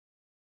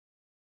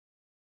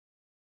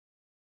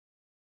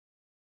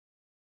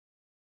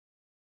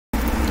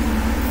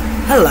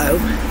Hello,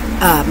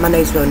 my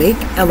name's Monique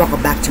and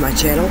welcome back to my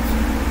channel.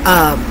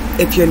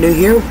 If you're new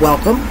here,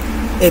 welcome.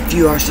 If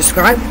you are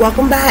subscribed,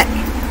 welcome back.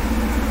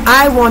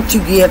 I want to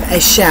give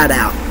a shout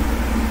out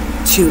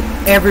to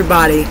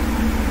everybody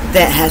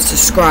that has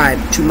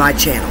subscribed to my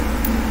channel.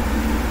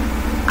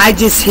 I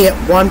just hit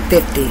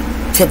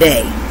 150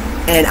 today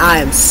and I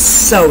am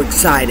so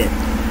excited.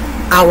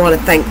 I want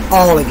to thank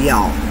all of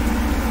y'all,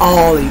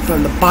 all of you,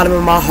 from the bottom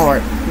of my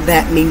heart.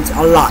 That means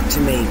a lot to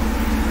me.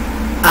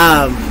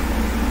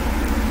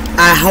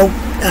 I hope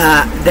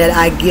that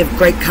I give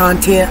great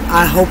content.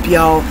 I hope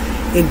y'all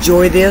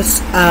enjoy this.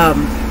 I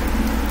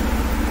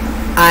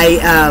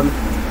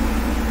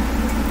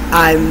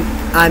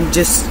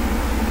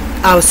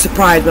was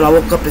surprised when I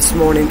woke up this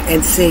morning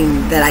and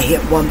seen that I hit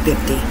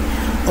 150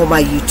 on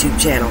my YouTube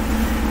channel,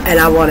 and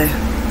I want to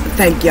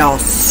thank y'all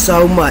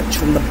so much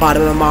from the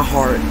bottom of my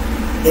heart.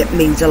 It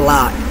means a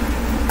lot.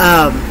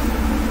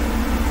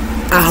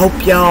 I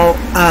hope y'all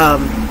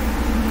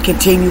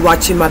continue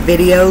watching my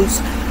videos,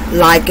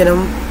 liking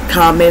them,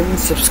 commenting,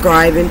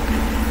 subscribing,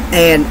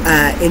 and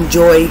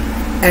enjoy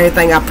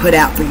everything I put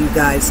out for you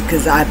guys,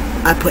 because I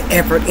put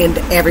effort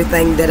into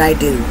everything that I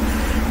do,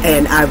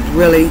 and I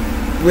really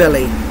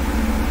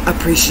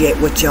appreciate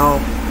what y'all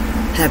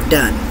have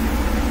done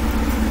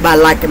by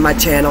liking my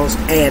channels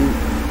and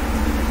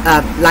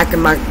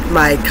liking my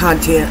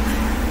content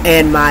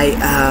and my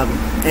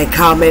and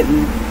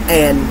commenting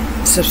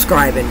and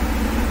subscribing.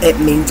 It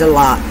means a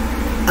lot.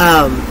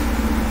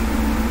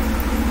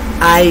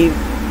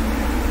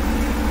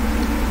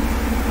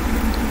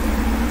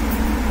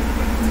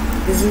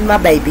 This is my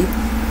baby.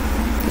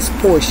 This is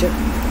Portia.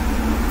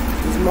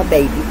 This is my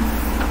baby.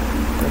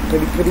 A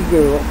pretty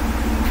girl.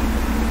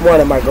 One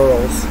of my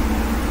girls.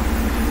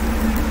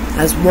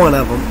 That's one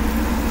of them.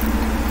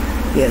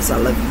 Yes, I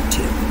love you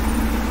too.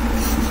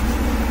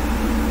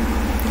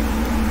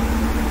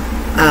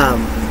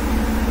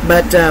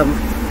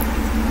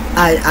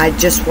 I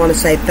just want to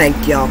say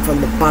thank y'all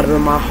from the bottom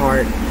of my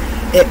heart.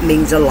 It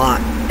means a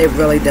lot. It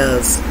really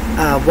does.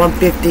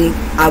 150,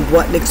 I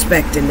wasn't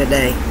expecting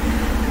today.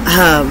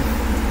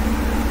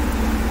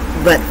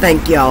 But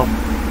thank y'all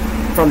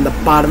from the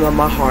bottom of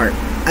my heart.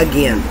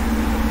 Again,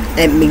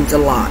 it means a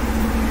lot.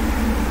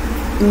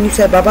 Can you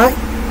say bye-bye?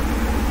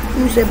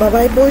 Can you say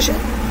bye-bye, Portia?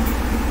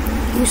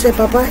 Can you say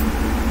bye-bye?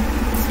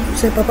 Can you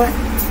say bye-bye?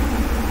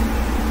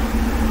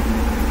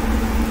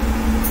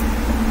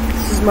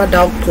 This is my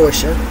dog,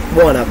 Portia.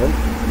 One of them.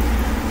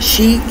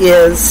 She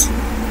is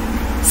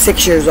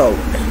 6 years old.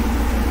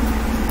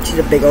 She's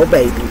a big old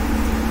baby.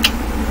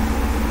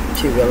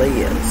 She really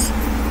is.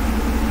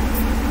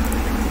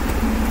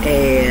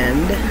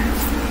 And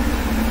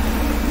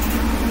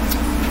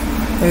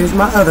there's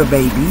my other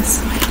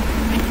babies.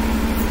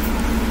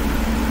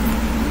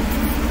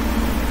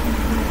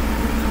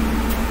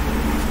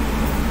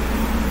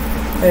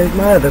 There's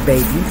my other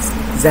babies.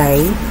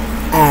 Zane,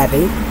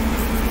 Abby,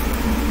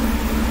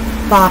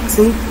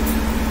 Foxy,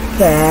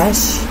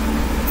 Cash,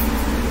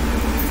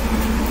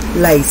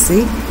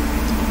 Lacey.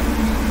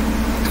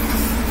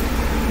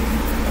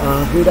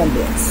 Who'd I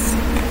miss?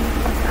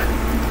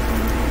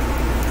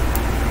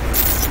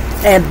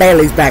 And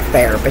Bailey's back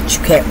there, but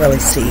you can't really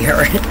see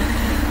her.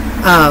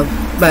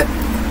 But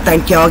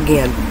thank y'all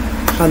again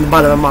from the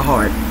bottom of my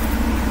heart.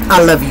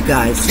 I love you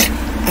guys,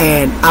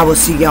 and I will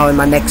see y'all in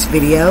my next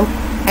video,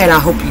 and I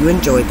hope you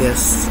enjoyed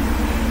this.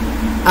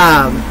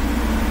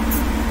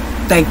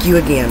 Thank you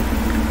again.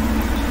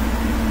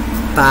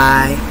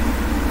 Bye.